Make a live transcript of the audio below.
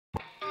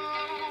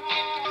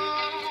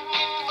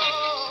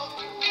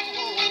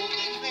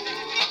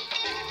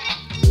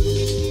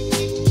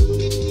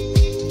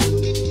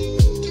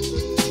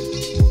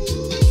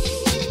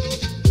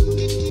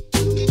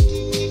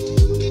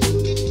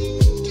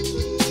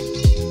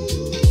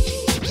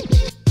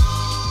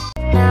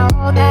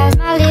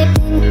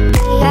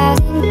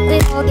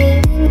What's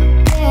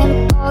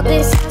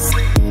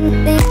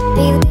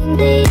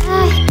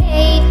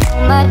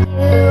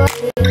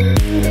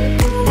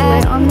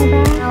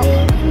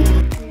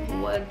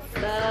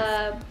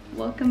up?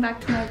 Welcome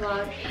back to my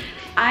vlog.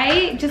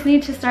 I just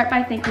need to start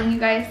by thanking you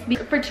guys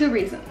for two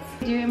reasons.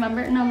 Do you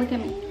remember? No, look at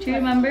me. Do you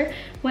remember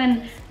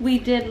when we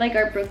did like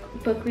our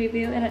book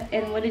review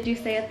and what did you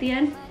say at the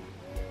end?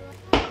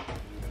 I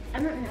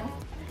don't know.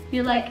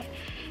 You're like,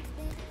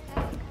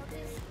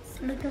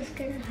 make us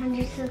get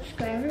 100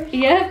 subscribers?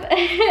 yep.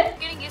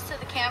 Getting used to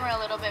the camera a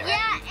little bit, right?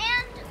 Yeah,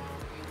 and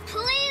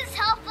please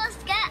help us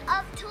get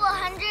up to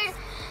 100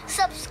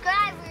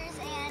 subscribers,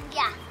 and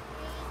yeah.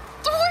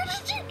 Where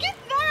did you get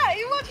that?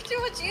 You watch too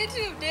much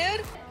YouTube,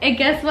 dude. And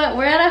guess what?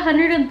 We're at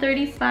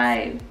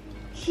 135.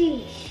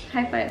 Sheesh.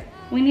 High five.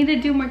 We need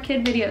to do more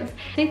kid videos.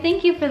 Say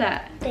thank you for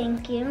that.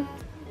 Thank you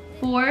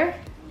For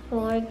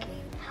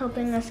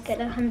helping us get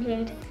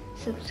 100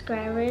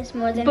 subscribers,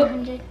 more than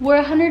 100. We're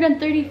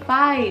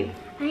 135.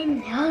 I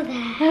know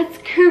that. That's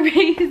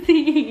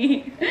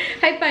crazy.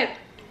 High five.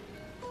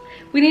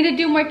 We need to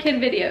do more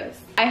kid videos.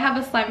 I have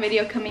a slime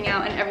video coming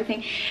out and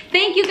everything.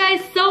 Thank you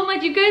guys so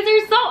much. You guys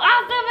are so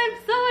awesome. I'm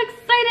so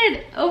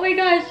excited. Oh my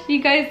gosh, you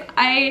guys,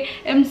 I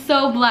am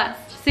so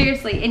blessed.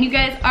 Seriously. And you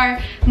guys are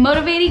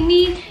motivating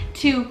me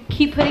to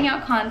keep putting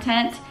out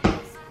content.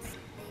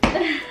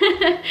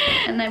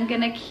 And I'm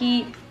gonna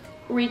keep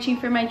reaching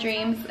for my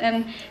dreams,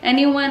 and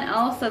anyone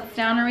else that's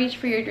down to reach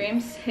for your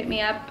dreams, hit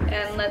me up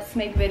and let's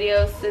make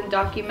videos and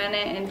document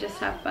it and just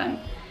have fun.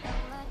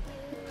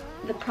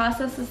 The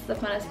process is the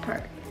funnest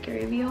part.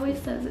 Gary Vee always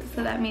says it,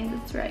 so that means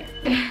it's right.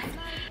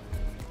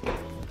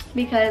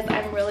 Because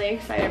I'm really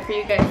excited for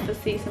you guys to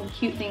see some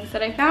cute things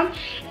that I found,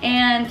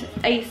 and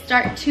a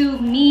start to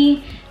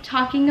me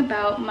talking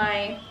about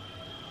my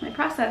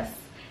process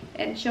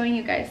and showing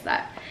you guys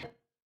that.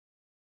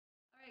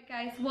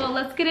 Guys, well,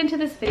 let's get into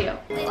this video.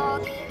 It's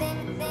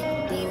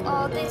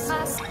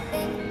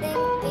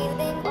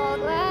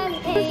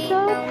so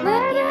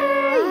pretty!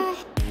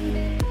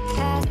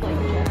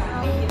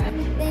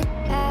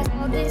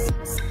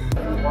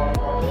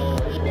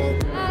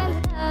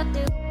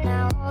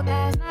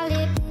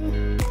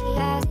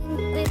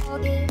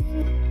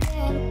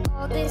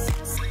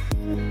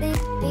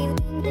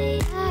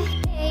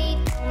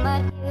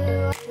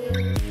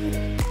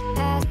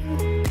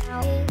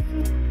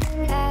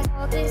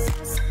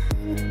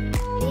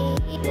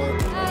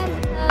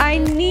 I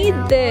need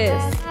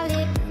this.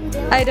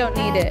 I don't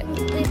need it.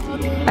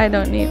 I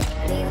don't need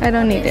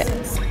it.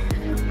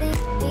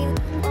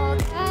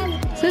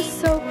 This is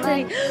so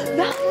pretty.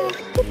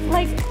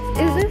 Like,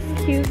 is this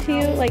cute to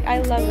you? Like,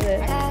 I love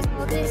this.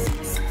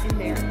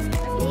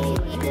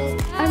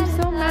 I'm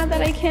so mad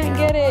that I can't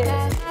get it.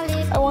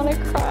 I want to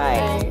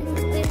cry.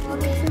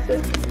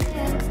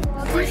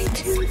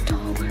 $42.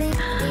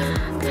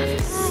 That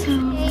is so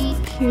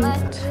cute.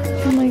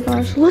 Oh my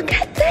gosh, look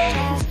at this.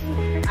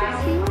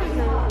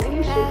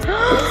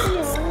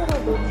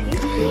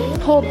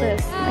 Hold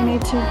this. I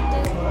need to.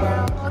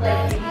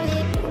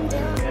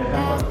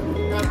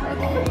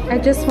 I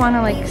just want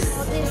to like.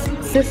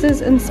 This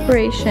is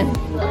inspiration.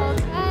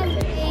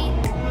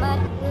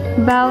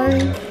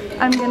 Valerie,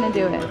 I'm gonna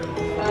do it.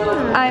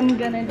 I'm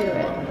gonna do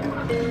it.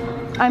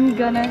 I'm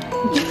gonna.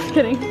 Just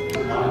kidding.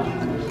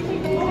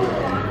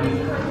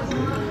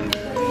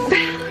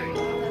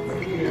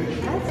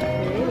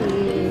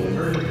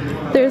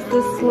 There's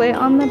the slit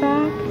on the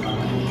back.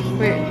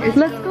 Wait,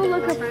 let's go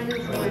look up.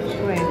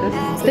 Wait,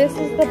 this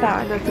is the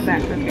back. That's the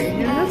back, okay.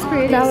 Yeah, that's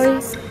pretty.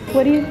 Valerie,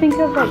 what do you think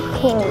of like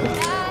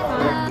clothes?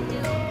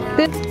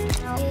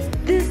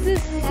 This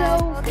is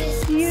so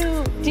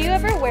cute. Do you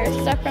ever wear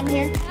stuff from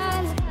here?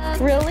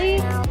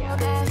 Really?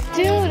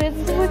 Dude, it's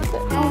with the,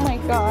 oh my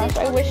gosh,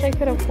 I wish I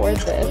could afford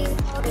this.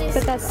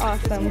 But that's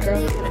awesome,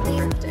 girl.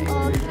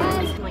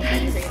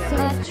 So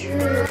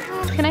true.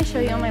 Can I show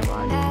you on my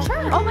vlog?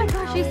 Sure. Oh my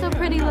gosh, she's so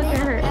pretty. Look at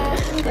her.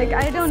 Like,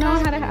 I don't know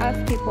how to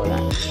ask people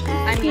that.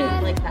 I mean,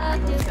 like that.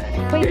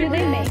 Good. Wait, do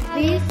they make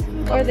these?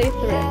 Or are they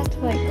thrift?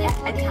 Like,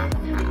 It's half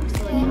and half.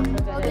 So like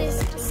half of it is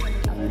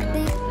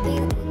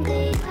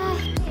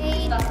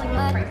that's like the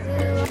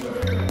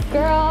price.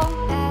 girl,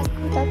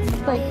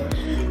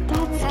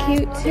 that's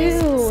cute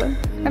too.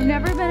 I've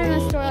never been in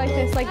a store like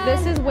this. Like,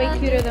 this is way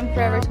cuter than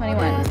Forever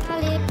 21.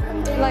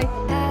 Like,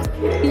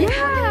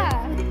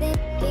 yeah.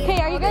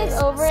 Okay, are you guys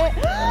over it?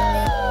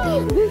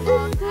 This is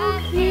so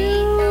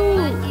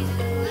cute.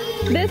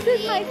 This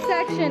is my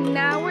section.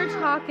 Now we're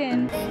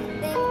talking.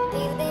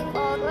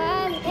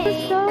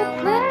 It's so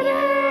pretty.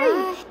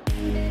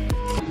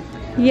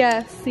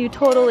 Yes, you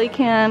totally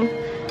can.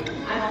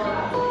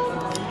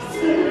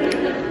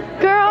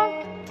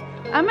 Girl,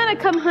 I'm gonna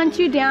come hunt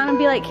you down and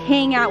be like,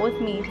 hang out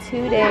with me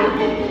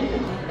today.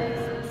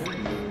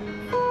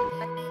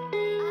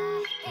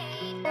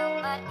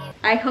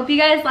 I hope you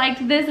guys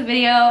liked this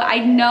video. I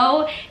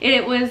know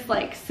it was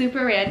like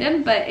super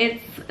random, but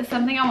it's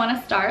something I want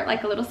to start,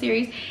 like a little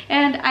series.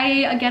 And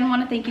I again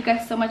want to thank you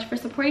guys so much for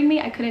supporting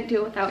me. I couldn't do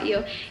it without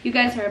you. You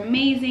guys are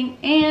amazing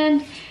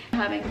and I'm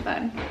having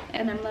fun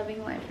and I'm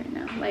loving life right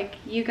now. Like,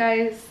 you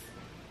guys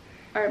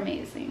are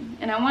amazing,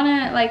 and I want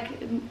to like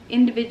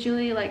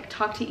individually like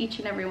talk to each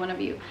and every one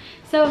of you.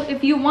 So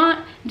if you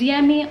want,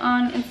 DM me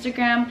on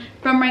Instagram.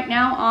 From right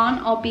now on,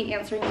 I'll be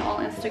answering all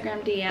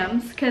Instagram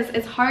DMs because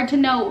it's hard to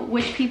know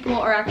which people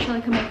are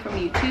actually coming from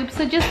YouTube.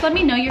 So just let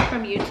me know you're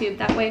from YouTube,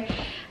 that way,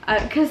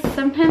 because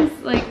sometimes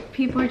like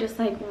people are just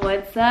like,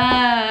 what's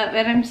up,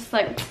 and I'm just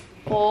like,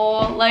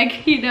 oh,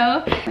 like, you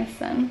know. My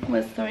son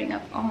was throwing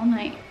up all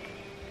night.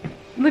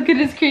 Look at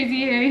his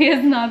crazy hair. He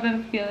has not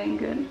been feeling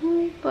good.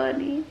 Oh,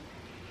 buddy.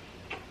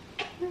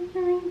 I'm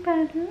feeling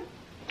better.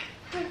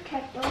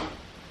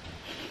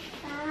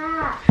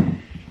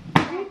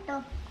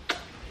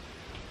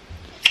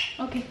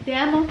 Okay, te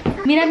amo.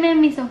 Mírame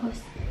en mis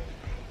ojos.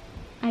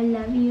 I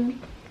love you.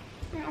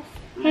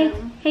 Hey,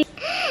 hey.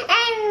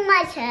 And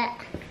my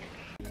shirt.